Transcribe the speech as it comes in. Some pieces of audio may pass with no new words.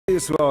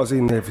This was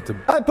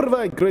inevitable. I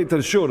provide great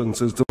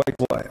assurances to my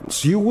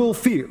clients. You will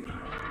fear,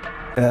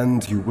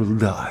 and you will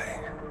die.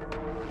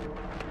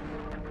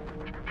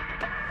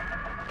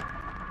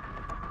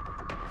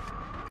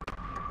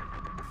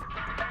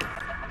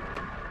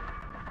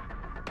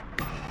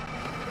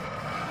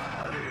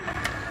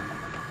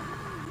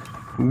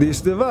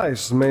 This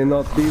device may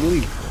not be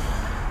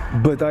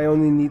lethal, but I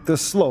only need to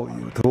slow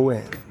you to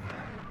win.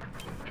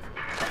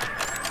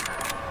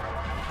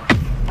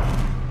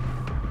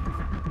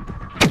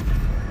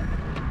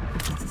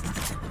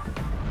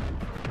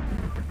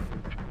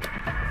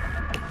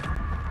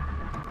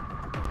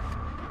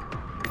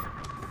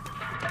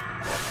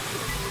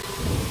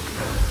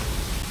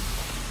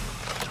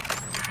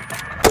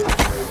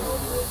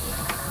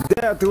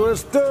 That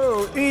was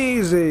too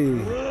easy.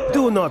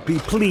 Do not be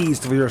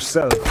pleased with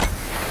yourself.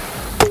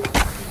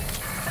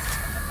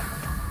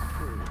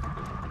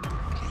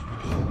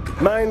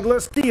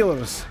 Mindless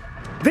killers.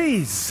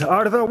 These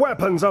are the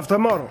weapons of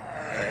tomorrow.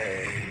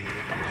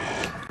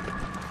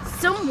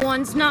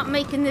 Someone's not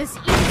making this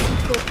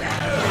easy.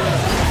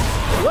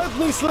 Let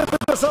me slip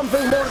into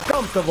something more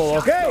comfortable,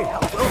 okay?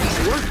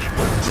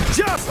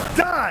 Just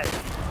die!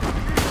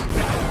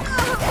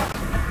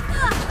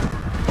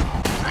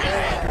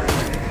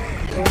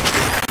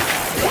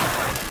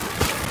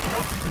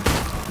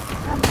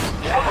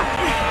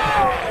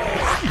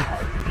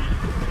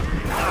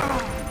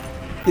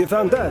 You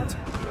found that?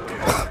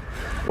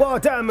 Well,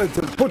 damn it,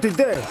 put it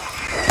there.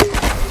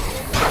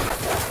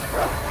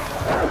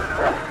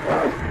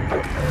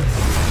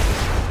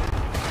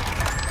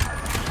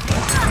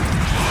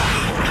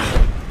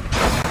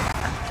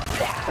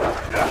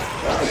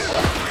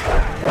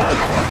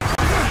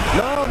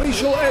 Now we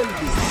shall end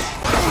this.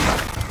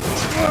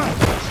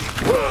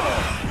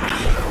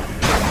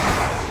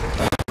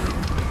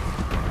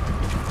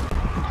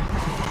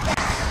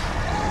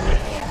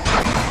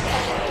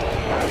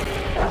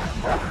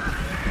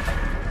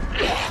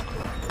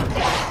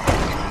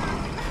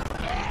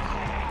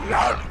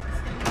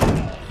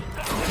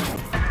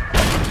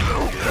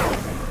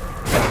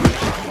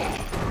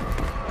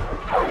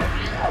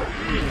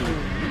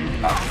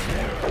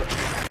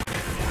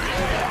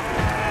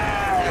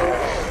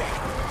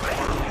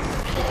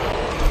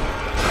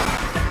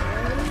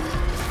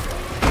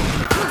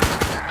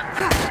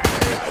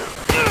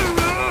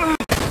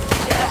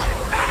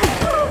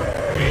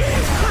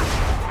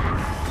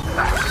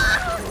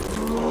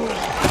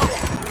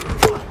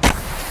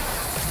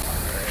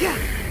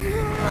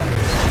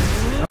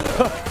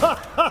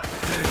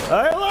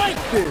 I like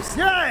this,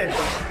 yes!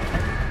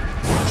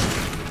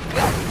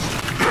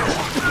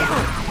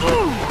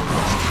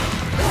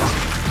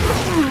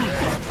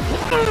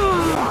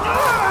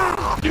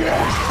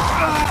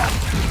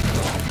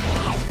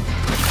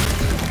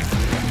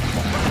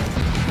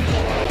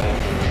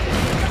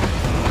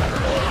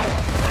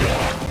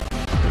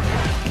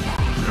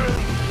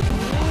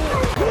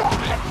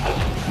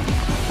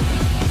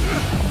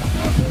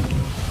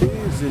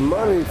 Easy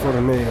money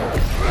for me,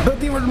 but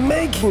they were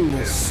making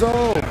this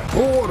so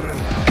boring.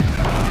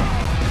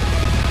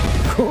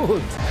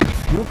 Good.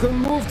 You can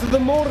move to the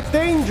more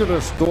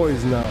dangerous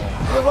toys now.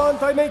 You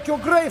want I make your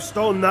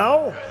gravestone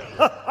now?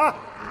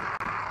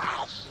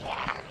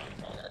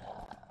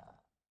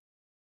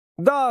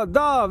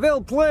 Da,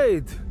 well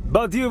played.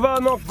 But you were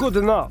not good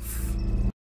enough.